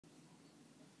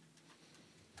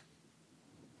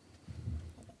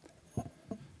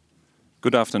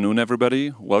Good afternoon,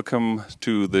 everybody. Welcome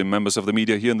to the members of the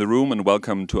media here in the room, and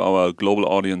welcome to our global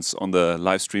audience on the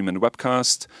live stream and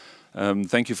webcast.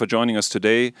 Thank you for joining us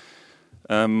today.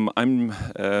 I'm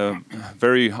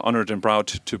very honored and proud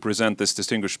to present this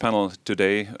distinguished panel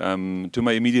today. To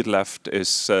my immediate left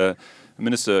is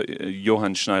Minister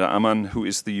Johann Schneider Ammann, who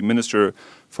is the Minister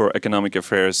for Economic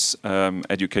Affairs,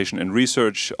 Education and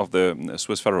Research of the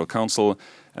Swiss Federal Council.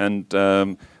 And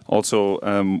also,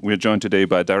 we are joined today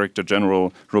by Director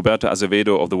General Roberto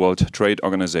Azevedo of the World Trade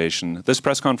Organization. This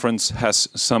press conference has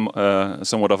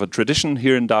somewhat of a tradition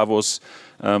here in Davos.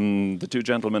 The two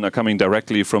gentlemen are coming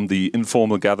directly from the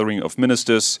informal gathering of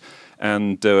ministers,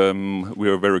 and we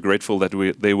are very grateful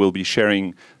that they will be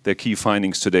sharing their key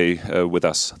findings today with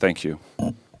us. Thank you.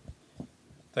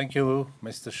 Thank you,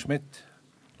 Mr. Schmitt.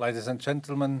 Ladies and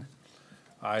gentlemen,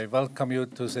 I welcome you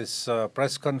to this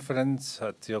press conference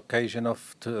at the occasion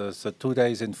of the 2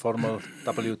 days informal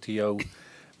WTO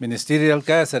Ministerial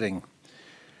Gathering.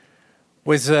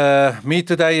 With me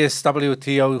today is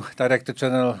WTO Director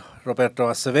General Roberto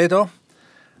Azevedo.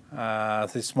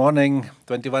 This morning,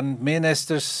 21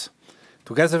 ministers,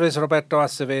 together with Roberto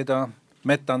Azevedo,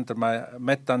 met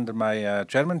under my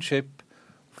chairmanship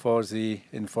for the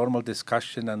informal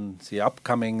discussion and the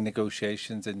upcoming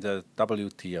negotiations in the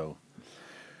WTO.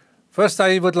 First,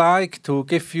 I would like to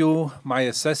give you my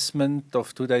assessment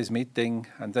of today's meeting,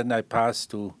 and then I pass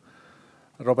to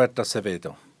Roberto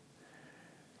Azevedo.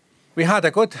 We had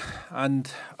a good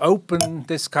and open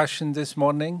discussion this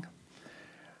morning.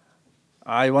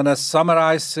 I want to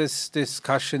summarize this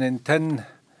discussion in 10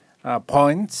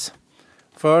 points.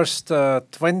 First,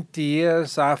 20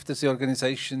 years after the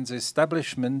organization's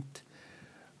establishment,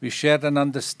 we shared an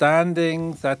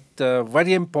understanding that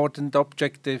very important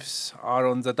objectives are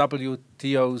on the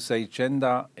WTO's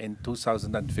agenda in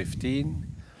 2015,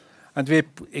 and we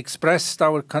expressed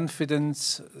our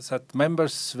confidence that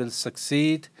members will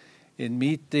succeed in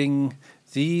meeting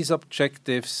these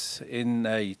objectives in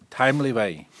a timely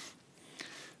way.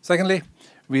 Secondly,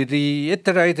 we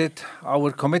reiterated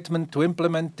our commitment to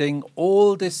implementing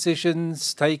all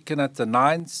decisions taken at the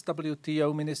 9th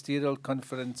WTO Ministerial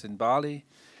Conference in Bali,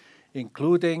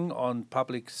 including on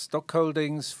public stock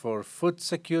holdings for food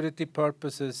security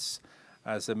purposes,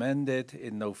 as amended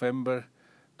in November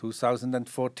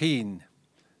 2014.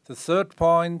 The third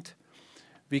point,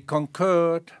 we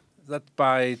concurred that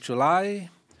by July,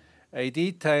 a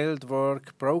detailed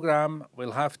work program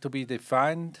will have to be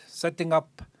defined, setting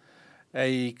up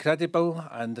a credible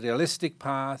and realistic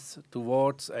path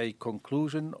towards a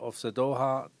conclusion of the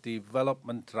Doha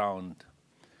development round.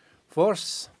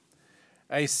 Fourth,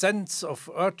 a sense of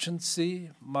urgency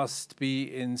must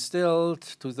be instilled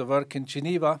to the work in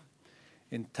Geneva.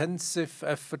 Intensive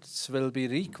efforts will be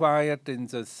required in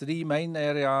the three main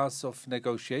areas of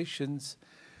negotiations,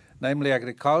 namely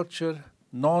agriculture,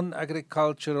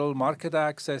 non-agricultural market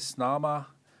access, NAMA,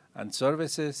 and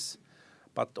services,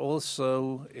 but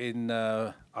also in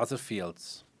other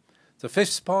fields. The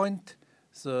fifth point,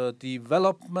 the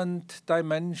development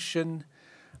dimension,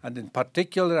 and in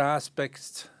particular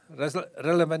aspects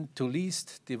relevant to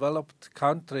least developed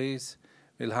countries,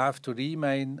 will have to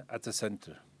remain at the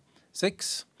center.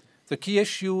 6. The key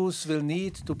issues will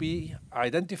need to be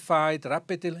identified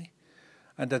rapidly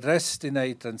and addressed in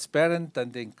a transparent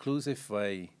and inclusive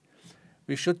way.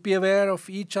 We should be aware of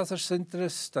each other's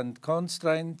interests and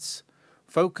constraints,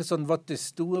 focus on what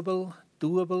is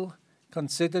doable,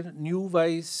 consider new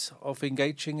ways of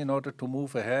engaging in order to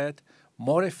move ahead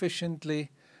more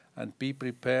efficiently, and be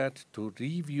prepared to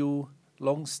review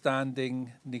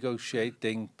long-standing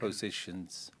negotiating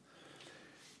positions.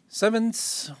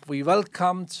 Seventh, we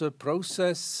welcomed the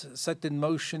process set in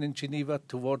motion in Geneva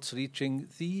towards reaching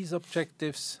these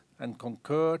objectives and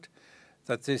concurred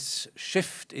that this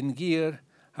shift in gear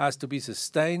has to be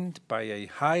sustained by a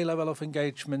high level of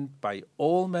engagement by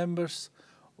all members,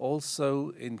 also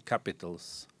in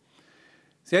capitals.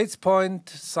 The eighth point,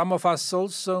 some of us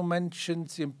also mentioned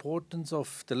the importance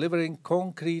of delivering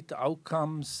concrete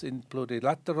outcomes in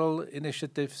plurilateral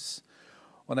initiatives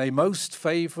on a most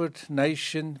favored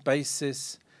nation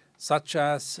basis, such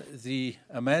as the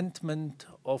amendment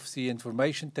of the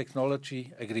Information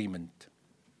Technology Agreement.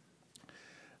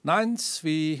 Ninth,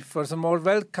 we furthermore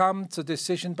welcomed the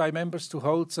decision by members to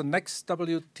hold the next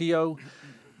WTO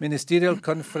Ministerial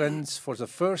Conference for the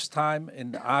first time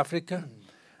in Africa,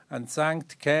 and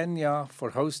thanked Kenya for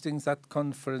hosting that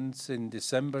conference in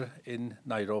December in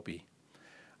Nairobi.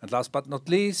 And last but not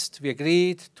least, we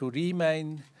agreed to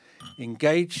remain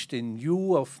engaged in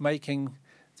view of making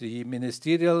the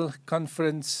ministerial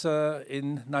conference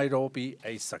in Nairobi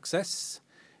a success,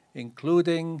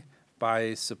 including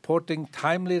by supporting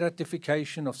timely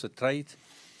ratification of the trade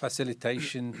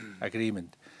facilitation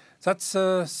agreement. That's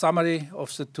a summary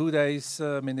of the 2 days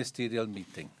ministerial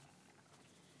meeting.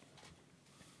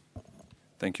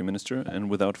 Thank you, Minister. And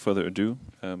without further ado,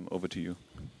 over to you.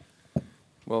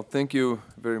 Well, thank you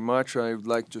very much. I would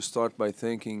like to start by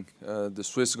thanking the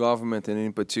Swiss government and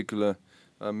in particular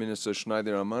Minister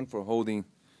Schneider Ammann for holding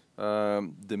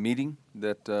the meeting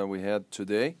that we had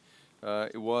today.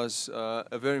 It was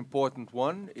a very important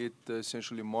one. It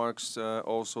essentially marks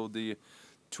also the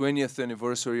 20th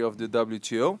anniversary of the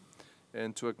WTO,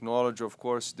 and to acknowledge, of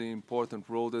course, the important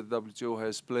role that the WTO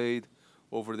has played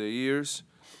over the years.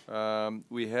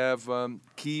 We have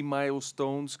key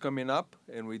milestones coming up,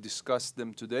 and we discussed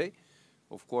them today.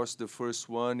 Of course, the first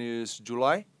one is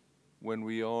July, when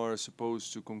we are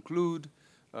supposed to conclude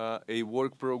a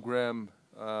work program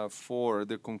for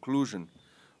the conclusion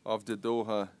of the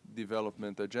Doha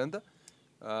Development Agenda.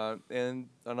 And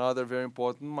another very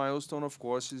important milestone, of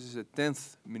course, is the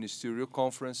 10th Ministerial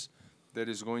Conference that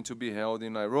is going to be held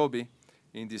in Nairobi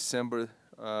in December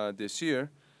this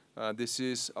year. This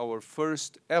is our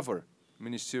first ever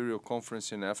ministerial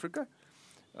conference in Africa,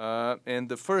 and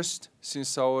the first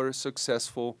since our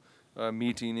successful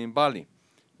meeting in Bali.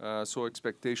 So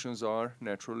expectations are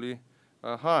naturally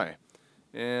high.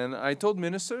 And I told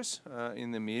ministers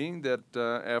in the meeting that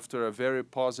after a very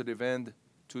positive end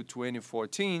to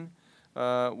 2014,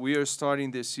 we are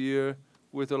starting this year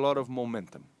with a lot of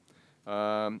momentum.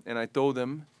 And I told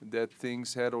them that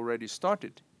things had already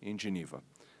started in Geneva.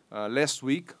 Last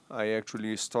week, I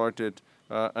actually started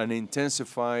an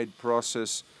intensified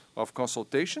process of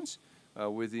consultations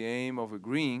with the aim of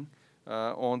agreeing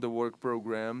on the work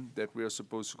program that we are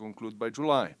supposed to conclude by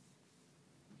July.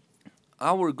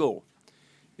 Our goal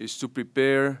is to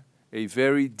prepare a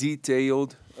very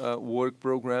detailed work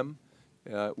program.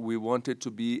 We want it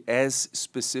to be as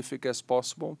specific as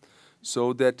possible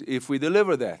so that if we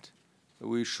deliver that,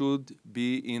 we should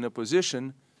be in a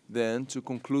position then to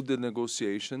conclude the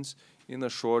negotiations in a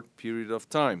short period of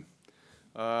time.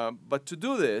 But to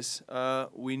do this,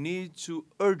 we need to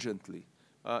urgently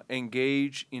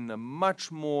engage in a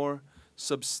much more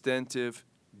substantive,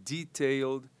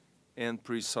 detailed, and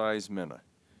precise manner.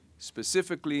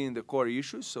 Specifically in the core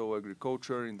issues, so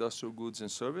agriculture, industrial goods,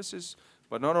 and services.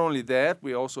 But not only that,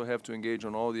 we also have to engage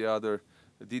on all the other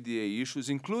DDA issues,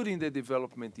 including the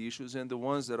development issues and the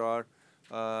ones that are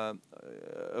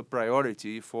a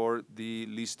priority for the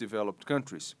least developed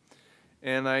countries.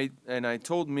 And I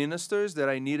told ministers that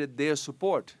I needed their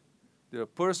support, their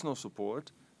personal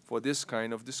support for this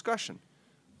kind of discussion.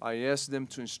 I asked them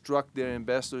to instruct their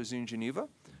ambassadors in Geneva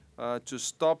to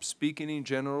stop speaking in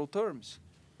general terms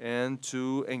and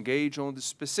to engage on the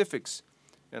specifics.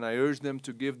 And I urged them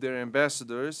to give their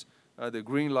ambassadors the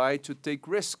green light to take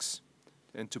risks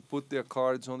and to put their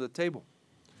cards on the table.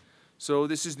 So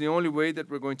this is the only way that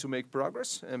we're going to make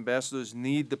progress. Ambassadors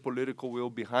need the political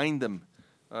will behind them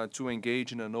to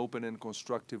engage in an open and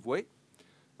constructive way.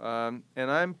 And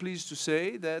I'm pleased to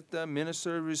say that the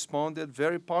minister responded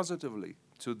very positively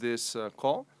to this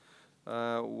call.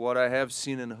 What I have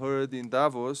seen and heard in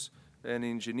Davos and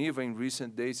in Geneva in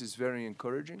recent days is very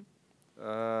encouraging.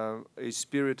 A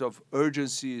spirit of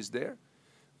urgency is there,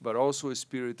 but also a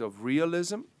spirit of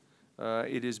realism.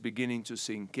 It is beginning to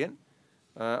sink in.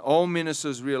 All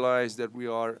ministers realize that we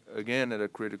are, again, at a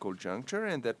critical juncture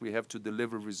and that we have to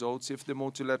deliver results if the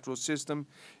multilateral system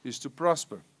is to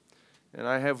prosper. And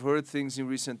I have heard things in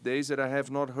recent days that I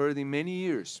have not heard in many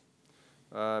years.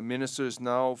 Ministers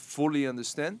now fully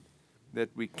understand that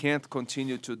we can't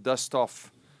continue to dust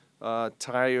off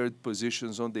tired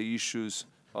positions on the issues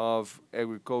of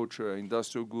agriculture,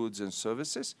 industrial goods, and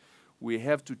services. We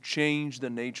have to change the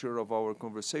nature of our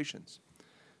conversations.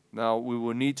 Now, we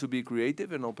will need to be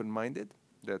creative and open-minded,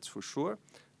 that's for sure.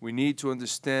 We need to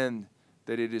understand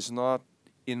that it is not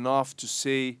enough to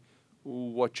say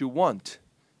what you want.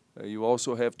 You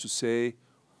also have to say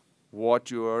what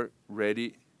you are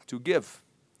ready to give.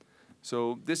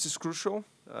 So this is crucial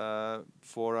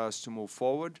for us to move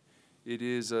forward. It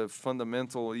is a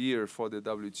fundamental year for the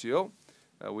WTO.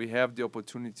 We have the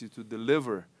opportunity to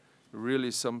deliver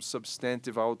really some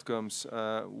substantive outcomes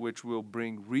which will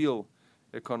bring real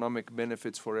economic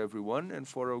benefits for everyone and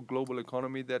for a global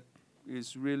economy that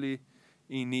is really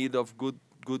in need of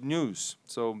good news.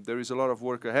 So there is a lot of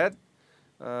work ahead,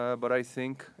 but I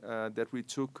think that we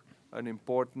took an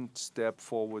important step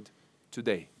forward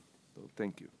today. So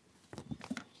thank you.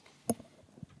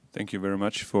 Thank you very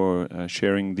much for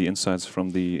sharing the insights from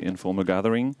the informal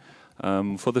gathering.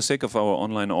 For the sake of our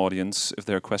online audience, if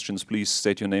there are questions, please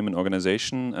state your name and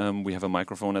organization. We have a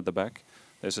microphone at the back.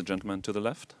 There's a gentleman to the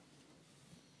left.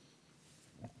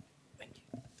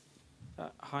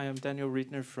 Hi, I'm Daniel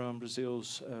Rittner from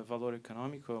Brazil's Valor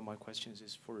Econômico. My question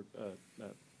is for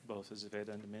both Azevêdo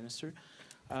and the Minister.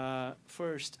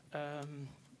 First,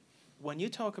 when you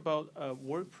talk about a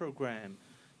work program,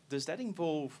 does that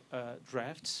involve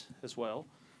drafts as well?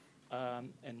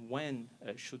 And when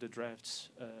should the drafts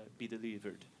be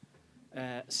delivered?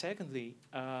 Secondly,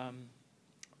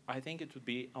 I think it would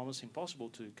be almost impossible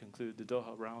to conclude the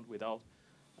Doha round without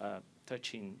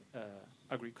touching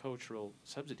agricultural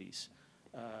subsidies.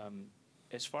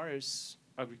 As far as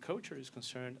agriculture is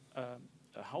concerned,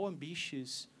 how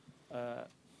ambitious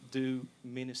do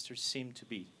ministers seem to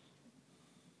be?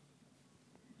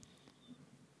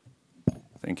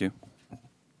 Thank you.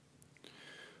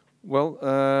 Well,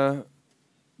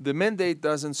 the mandate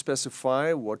doesn't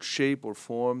specify what shape or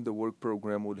form the work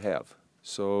program would have.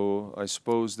 So I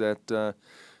suppose that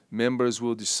members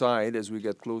will decide as we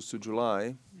get close to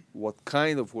July what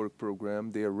kind of work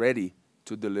program they are ready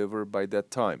to deliver by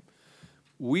that time.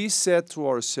 We set to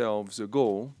ourselves a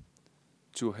goal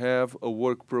to have a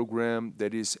work program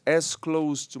that is as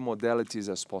close to modalities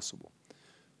as possible.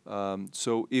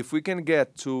 So if we can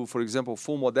get to, for example,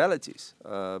 full modalities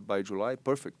by July,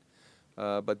 perfect.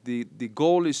 But the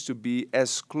goal is to be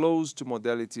as close to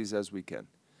modalities as we can.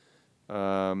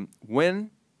 When?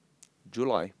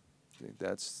 July.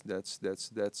 That's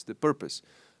the purpose.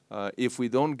 If we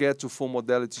don't get to full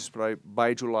modalities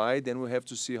by July, then we have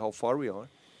to see how far we are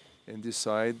and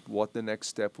decide what the next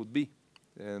step would be.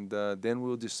 And then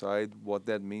we'll decide what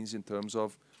that means in terms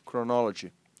of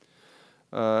chronology.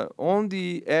 On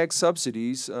the ag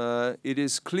subsidies, it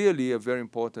is clearly a very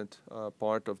important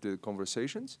part of the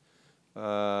conversations.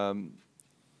 As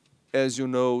you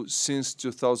know, since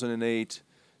 2008,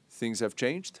 things have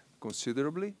changed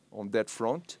considerably on that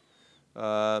front.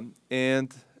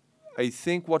 And I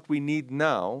think what we need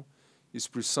now is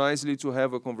precisely to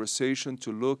have a conversation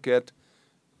to look at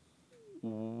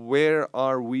where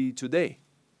are we today?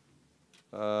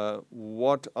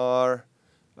 What are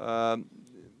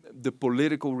the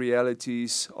political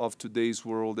realities of today's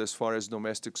world as far as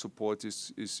domestic support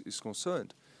is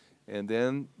concerned? And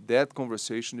then that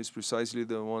conversation is precisely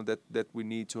the one that we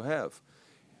need to have.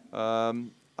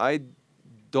 I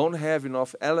don't have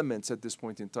enough elements at this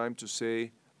point in time to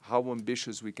say how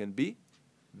ambitious we can be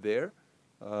there.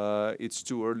 It's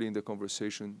too early in the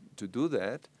conversation to do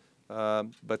that.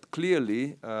 But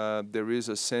clearly, there is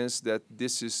a sense that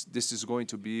this is going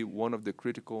to be one of the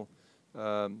critical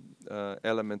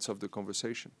elements of the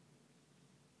conversation.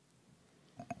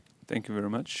 Thank you very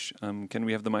much. Can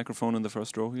we have the microphone in the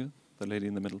first row here? The lady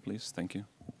in the middle, please. Thank you.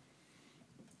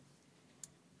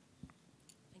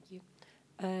 Thank you.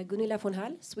 Gunilla von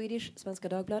Hall, Swedish, Svenska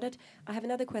Dagbladet. I have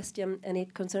another question, and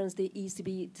it concerns the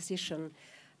ECB decision.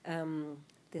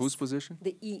 Whose position?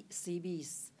 The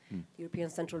ECB's, European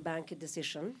Central Bank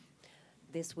decision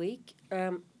this week.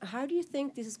 How do you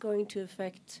think this is going to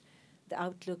affect the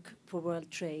outlook for world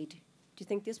trade? Do you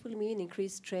think this will mean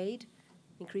increased trade,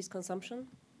 increased consumption?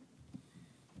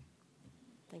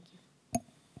 Thank you.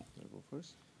 I'll go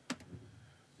first.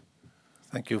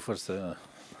 Thank you for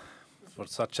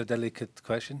such a delicate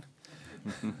question.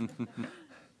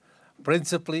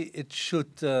 Principally, it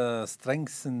should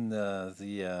strengthen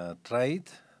the trade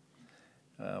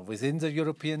within the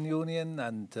European Union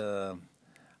and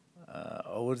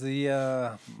over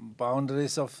the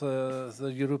boundaries of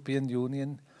the European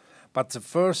Union. But the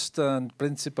first and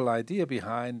principal idea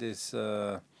behind is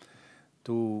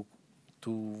to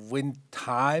win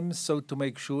time, so to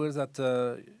make sure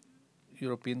that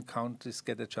European countries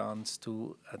get a chance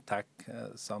to attack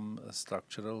some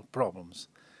structural problems.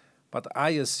 But I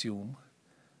assume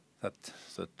that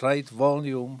the trade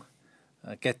volume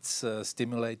gets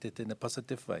stimulated in a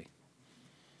positive way.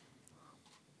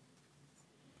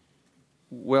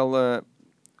 Well,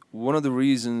 one of the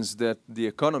reasons that the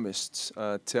economists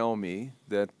tell me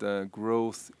that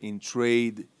growth in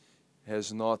trade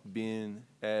has not been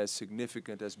as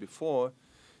significant as before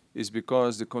is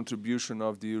because the contribution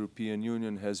of the European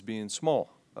Union has been small.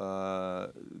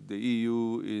 The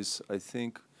EU is, I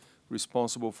think,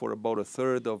 responsible for about a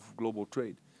third of global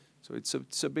trade. So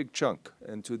it's a big chunk.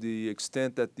 And to the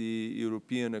extent that the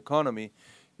European economy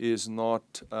is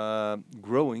not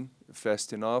growing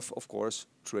fast enough, of course,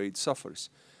 trade suffers.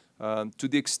 To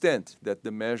the extent that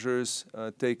the measures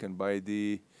taken by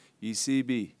the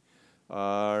ECB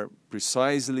are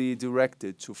precisely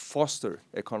directed to foster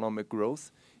economic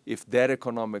growth, if that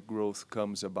economic growth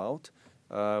comes about,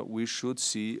 we should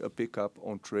see a pickup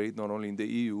on trade, not only in the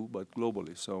EU, but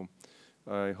globally. So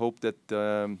I hope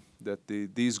that,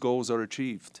 these goals are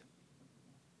achieved.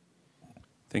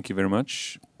 Thank you very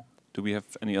much. Do we have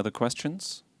any other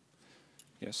questions?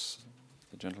 Yes.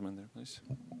 The gentleman there, please.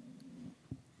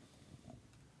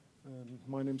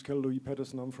 My name's Kjell Louis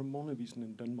Pedersen. I'm from Månevisen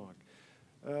in Denmark.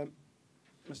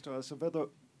 Mr. Azevedo,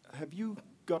 have you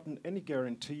gotten any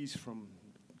guarantees from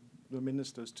the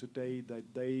ministers today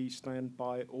that they stand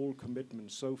by all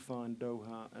commitments so far in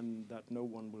Doha and that no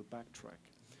one will backtrack?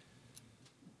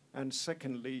 And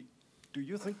secondly, do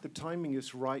you think the timing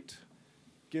is right,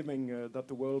 given that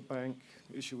the World Bank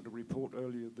issued a report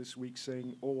earlier this week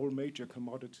saying all major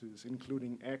commodities,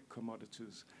 including egg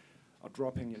commodities, are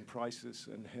dropping in prices,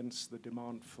 and hence the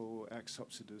demand for egg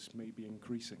subsidies may be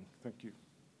increasing? Thank you.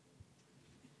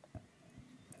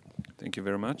 Thank you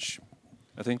very much.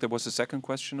 I think there was a second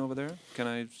question over there. Can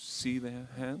I see the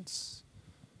hands?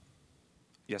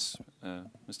 Yes,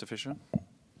 Mr. Fischer.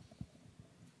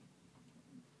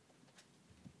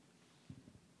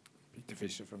 Peter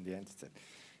Fischer from the NZZ.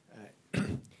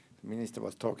 The Minister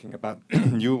was talking about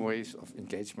new ways of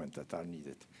engagement that are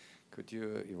needed. Could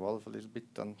you evolve a little bit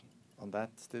on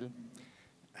that still?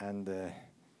 And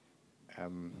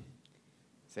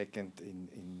second,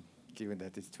 given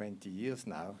that it's 20 years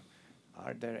now,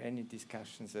 are there any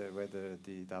discussions whether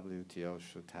the WTO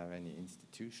should have any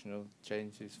institutional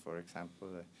changes, for example,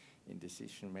 in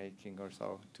decision making or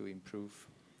so, to improve?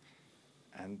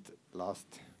 And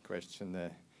last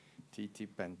question,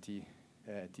 TTIP and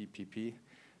TPP,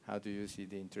 how do you see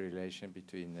the interrelation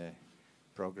between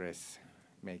progress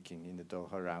making in the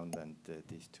Doha round and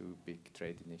these two big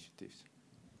trade initiatives?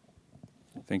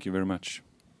 Thank you very much.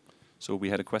 So we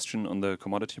had a question on the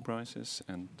commodity prices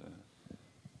and...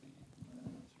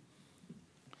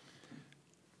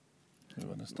 you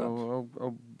want to start?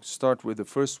 I'll start with the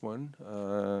first one,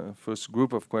 first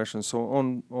group of questions. So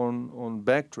on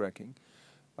backtracking,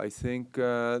 I think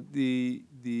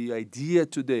the idea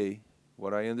today,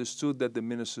 what I understood that the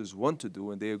ministers want to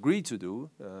do and they agreed to do,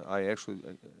 I actually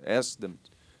asked them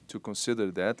to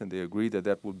consider that, and they agreed that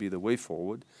that would be the way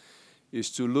forward, is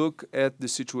to look at the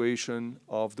situation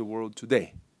of the world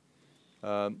today.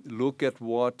 Look at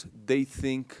what they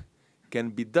think can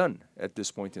be done at this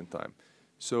point in time.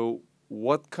 So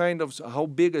how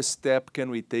big a step can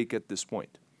we take at this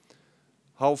point?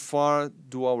 How far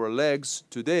do our legs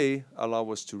today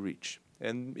allow us to reach?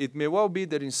 And it may well be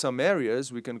that in some areas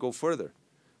we can go further.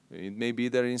 It may be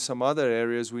that in some other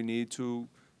areas we need to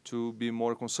be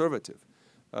more conservative.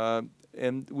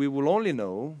 And we will only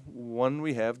know when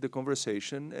we have the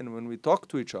conversation and when we talk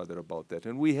to each other about that.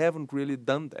 And we haven't really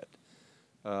done that.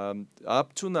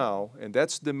 Up to now, and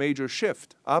that's the major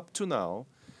shift, up to now,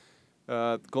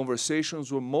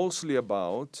 conversations were mostly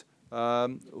about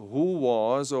who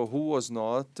was or who was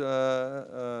not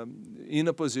in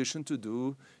a position to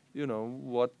do,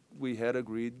 what we had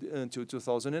agreed until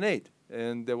 2008.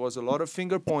 And there was a lot of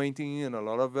finger pointing and a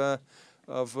lot of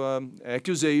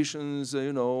accusations,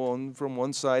 from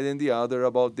one side and the other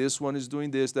about this one is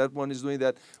doing this, that one is doing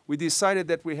that. We decided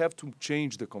that we have to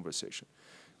change the conversation.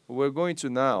 We're going to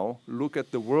now look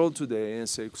at the world today and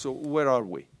say, so where are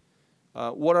we?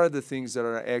 What are the things that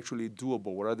are actually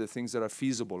doable? What are the things that are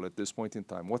feasible at this point in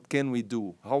time? What can we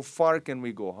do? How far can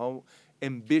we go? How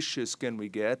ambitious can we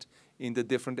get in the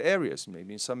different areas?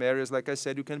 Maybe in some areas, like I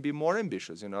said, you can be more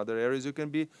ambitious. In other areas, you can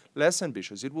be less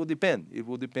ambitious. It will depend. It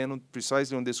will depend on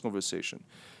precisely on this conversation.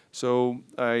 So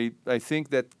I think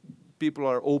that people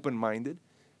are open-minded.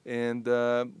 And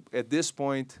at this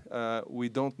point, we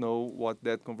don't know what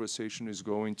that conversation is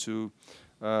going to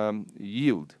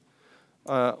yield.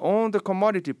 On the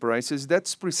commodity prices,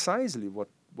 that's precisely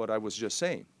what I was just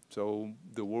saying. So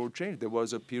the world changed. There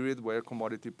was a period where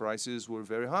commodity prices were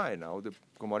very high. Now the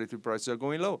commodity prices are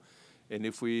going low. And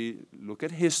if we look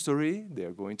at history,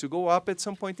 they're going to go up at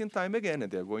some point in time again, and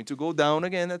they're going to go down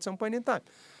again at some point in time.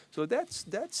 So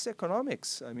that's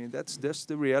economics. I mean, that's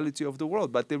the reality of the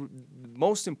world. But the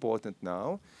most important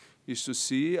now is to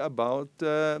see about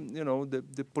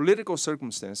the political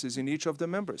circumstances in each of the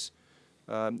members.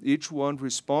 Each one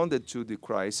responded to the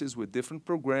crisis with different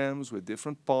programs, with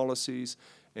different policies,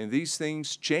 and these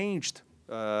things changed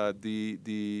the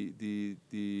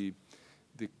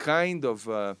kind of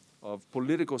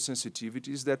political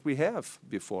sensitivities that we have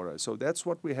before us. So that's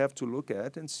what we have to look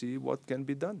at and see what can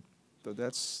be done. So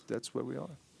that's where we are.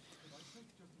 But I think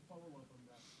just to follow up on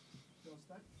that, does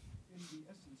that in the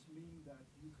essence mean that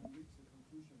you can reach the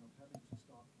conclusion of having to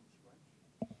start from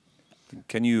scratch?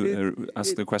 Can you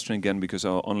ask the question again, because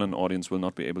our online audience will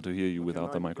not be able to hear you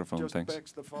without the microphone? Just Thanks.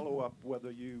 begs the follow-up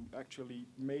whether you actually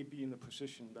may be in a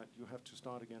position that you have to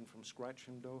start again from scratch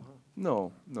in Doha?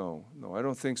 No, I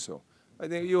don't think so. I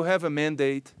think you have a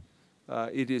mandate.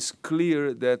 It is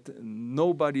clear that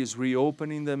nobody is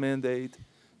reopening the mandate.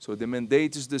 So the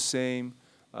mandate is the same.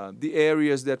 The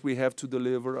areas that we have to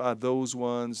deliver are those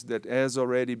ones that has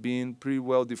already been pretty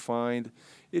well defined.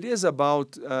 It is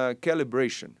about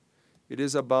calibration. It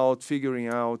is about figuring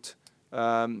out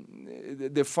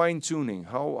the fine-tuning.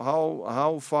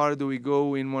 How far do we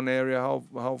go in one area?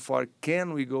 How far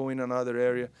can we go in another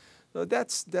area? So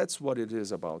that's what it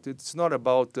is about. It's not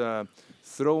about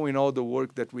throwing all the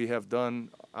work that we have done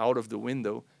out of the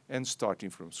window and starting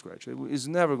from scratch. It's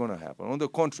never going to happen. On the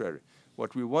contrary,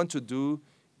 what we want to do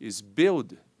is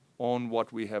build on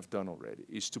what we have done already,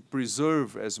 is to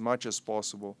preserve as much as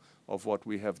possible of what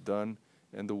we have done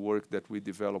and the work that we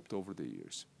developed over the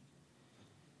years.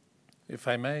 If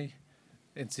I may,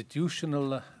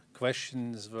 institutional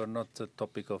questions were not the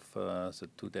topic of the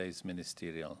today's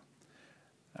ministerial.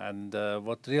 And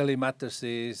what really matters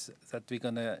is that we're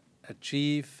going to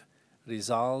achieve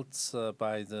results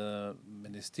by the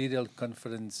ministerial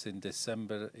conference in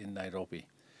December in Nairobi.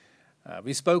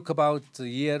 We spoke about the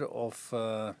year of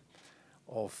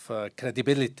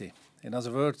credibility. In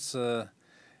other words,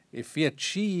 if we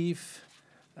achieve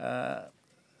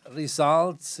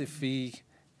results, if we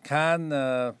can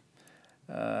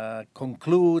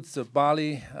conclude the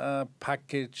Bali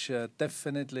package,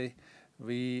 definitely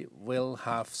we will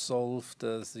have solved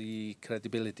the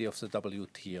credibility of the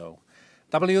WTO.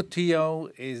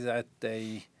 WTO is at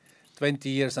a 20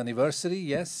 years anniversary,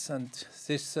 yes, and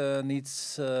this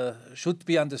should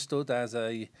be understood as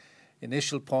an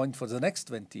initial point for the next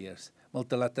 20 years.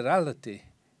 Multilaterality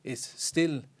is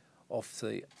still of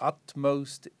the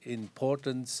utmost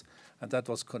importance, and that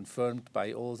was confirmed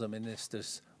by all the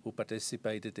ministers who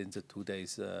participated in the 2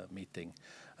 days meeting.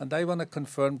 And I want to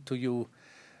confirm to you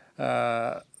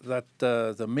that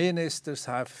the ministers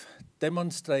have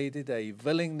demonstrated a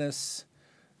willingness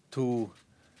to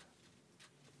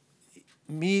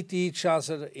meet each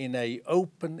other in a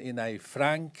open, in a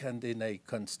frank, and in a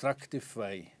constructive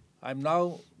way. I'm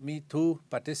now, me too,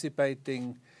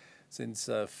 participating since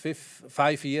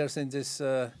 5 years in this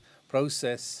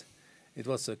process. It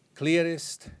was the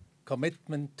clearest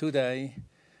commitment today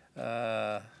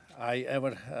I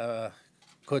ever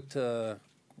could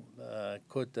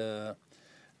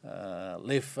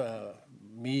live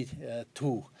me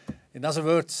too. In other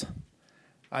words,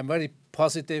 I'm very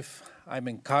positive. I'm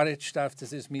encouraged after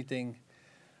this meeting.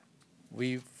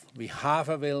 We have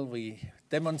a will. We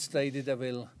demonstrated a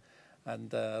will,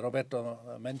 and Roberto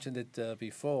mentioned it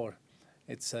before.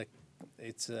 It's a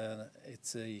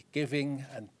giving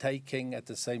and taking at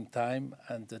the same time,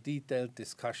 and the detailed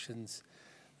discussions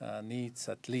needs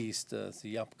at least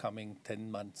the upcoming 10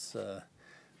 months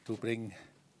to bring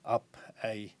up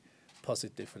a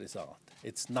positive result.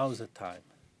 It's now the time.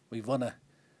 We want to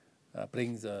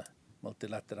bring the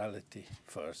multilaterality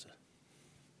further.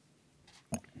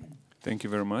 Thank you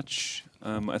very much.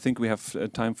 I think we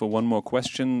have time for one more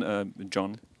question.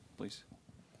 John, please.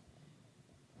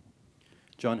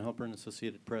 John Halpern,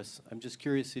 Associated Press. I'm just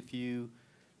curious if you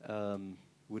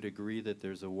would agree that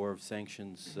there's a war of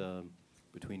sanctions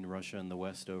between Russia and the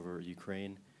West over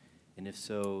Ukraine, and if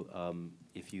so,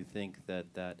 if you think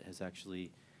that that has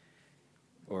actually,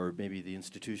 or maybe the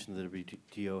institution of the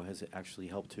WTO has actually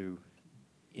helped to,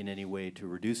 in any way, to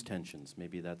reduce tensions.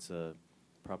 Maybe that's a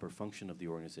proper function of the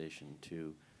organization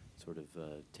to sort of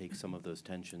take some of those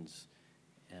tensions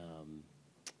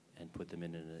and put them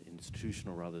in an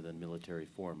institutional rather than military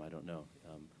form. I don't know.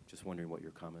 Just wondering what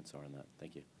your comments are on that.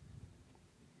 Thank you.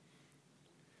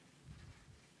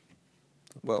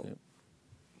 Well,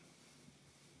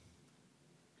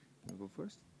 I'll go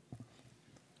first.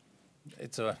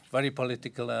 It's a very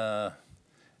political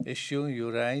issue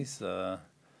you raise.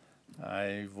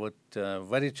 I would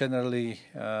very generally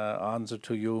answer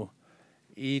to you.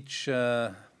 Each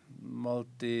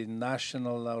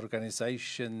multinational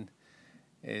organization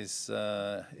is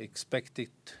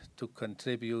expected to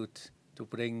contribute to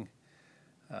bring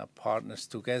partners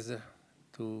together,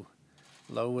 to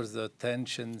lower the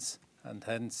tensions, and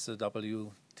hence the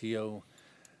WTO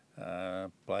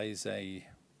plays an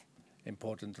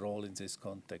important role in this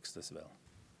context as well.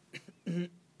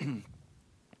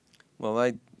 Well,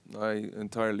 I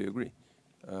entirely agree.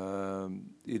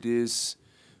 It is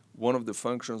one of the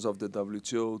functions of the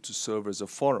WTO to serve as a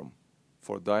forum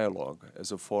for dialogue,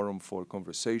 as a forum for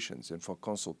conversations and for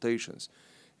consultations.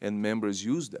 And members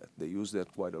use that. They use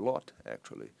that quite a lot,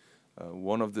 actually.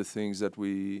 One of the things that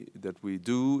we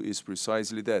do is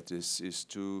precisely that, is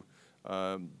to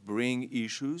bring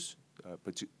issues,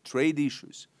 trade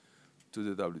issues, to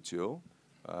the WTO.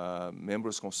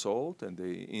 Members consult, and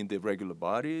they in the regular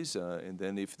bodies, and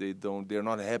then if they're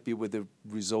not happy with the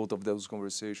result of those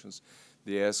conversations,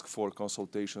 they ask for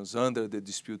consultations under the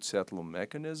dispute settlement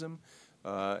mechanism.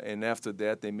 and after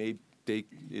that they may take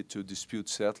it to dispute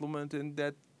settlement, and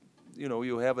that, you know,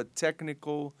 you have a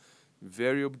technical,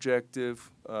 very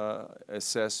objective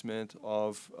assessment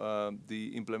of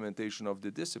the implementation of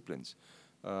the disciplines.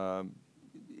 But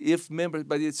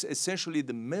it's essentially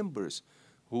the members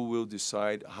who will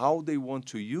decide how they want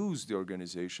to use the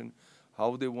organization,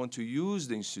 how they want to use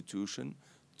the institution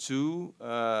to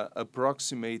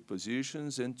approximate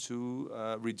positions and to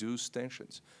reduce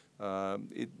tensions.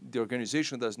 The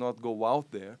organization does not go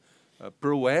out there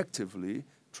proactively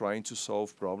trying to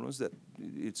solve problems that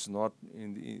it's not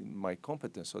in my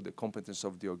competence or the competence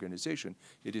of the organization.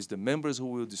 It is the members who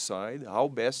will decide how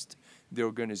best the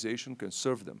organization can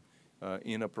serve them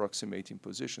in approximating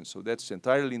positions. So that's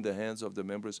entirely in the hands of the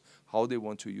members, how they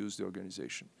want to use the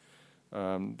organization.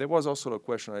 There was also a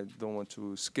question, I don't want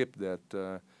to skip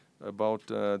that, about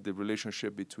the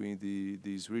relationship between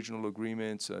these regional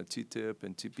agreements, TTIP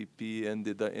and TPP and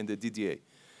the DDA.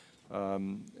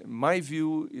 My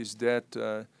view is that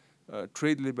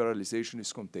trade liberalization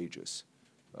is contagious.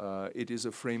 It is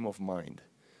a frame of mind.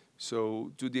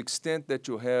 So to the extent that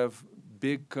you have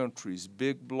big countries,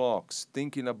 big blocs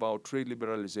thinking about trade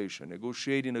liberalization,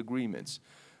 negotiating agreements,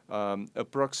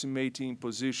 approximating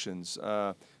positions,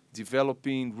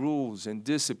 developing rules and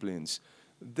disciplines,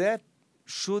 that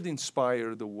should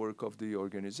inspire the work of the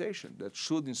organization, that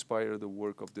should inspire the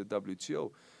work of the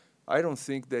WTO. I don't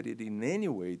think that it in any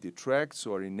way detracts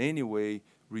or in any way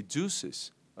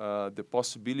reduces the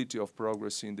possibility of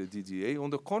progress in the DDA.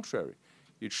 On the contrary,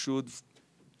 it should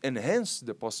enhance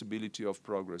the possibility of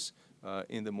progress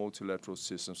in the multilateral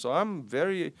system. So I'm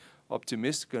very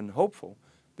optimistic and hopeful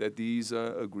that these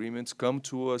agreements come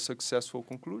to a successful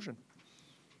conclusion.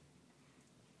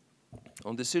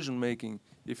 On decision making,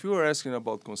 if you are asking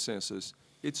about consensus,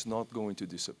 it's not going to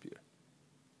disappear.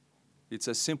 It's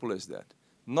as simple as that.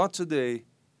 Not today,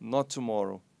 not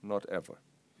tomorrow, not ever.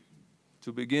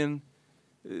 To begin,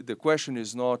 the question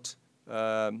is not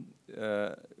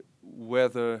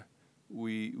whether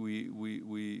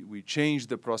we change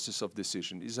the process of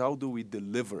decision. It's how do we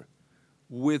deliver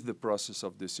with the process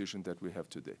of decision that we have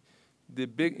today.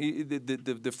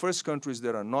 The first countries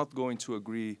that are not going to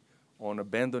agree on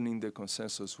abandoning the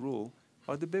consensus rule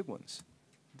are the big ones.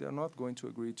 They are not going to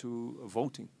agree to a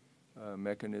voting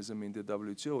mechanism in the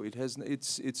WTO.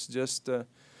 It's just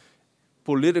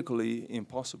politically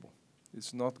impossible.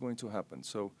 It's not going to happen.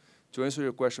 So to answer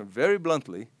your question very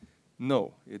bluntly,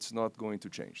 no, it's not going to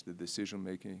change. The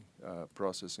decision-making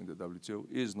process in the WTO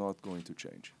is not going to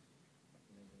change.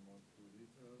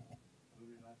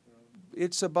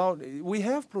 It's about, we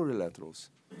have plurilaterals.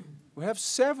 We have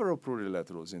several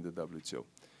plurilaterals in the WTO.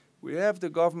 We have the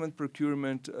government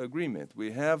procurement agreement.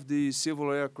 We have the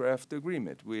civil aircraft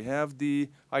agreement. We have the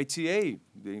ITA,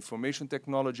 the information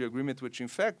technology agreement, which in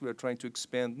fact we are trying to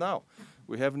expand now.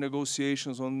 We have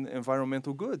negotiations on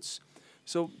environmental goods.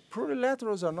 So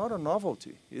plurilaterals are not a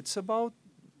novelty. It's about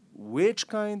which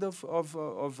kind of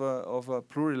a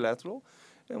plurilateral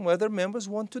and whether members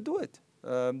want to do it.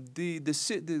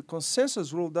 The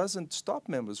consensus rule doesn't stop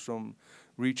members from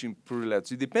reaching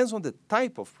plurilaterals. It depends on the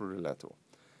type of plurilateral.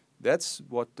 That's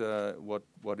what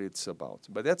it's about.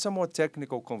 But that's a more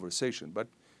technical conversation. But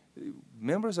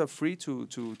members are free to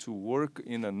work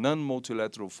in a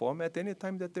non-multilateral format any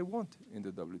time that they want in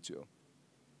the WTO.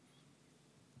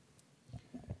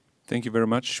 Thank you very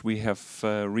much. We have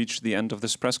reached the end of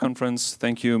this press conference.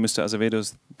 Thank you, Mr. Azevedo.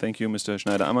 Thank you, Mr.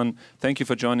 Schneider Ammann. Thank you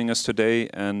for joining us today,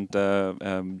 and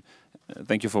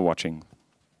thank you for watching.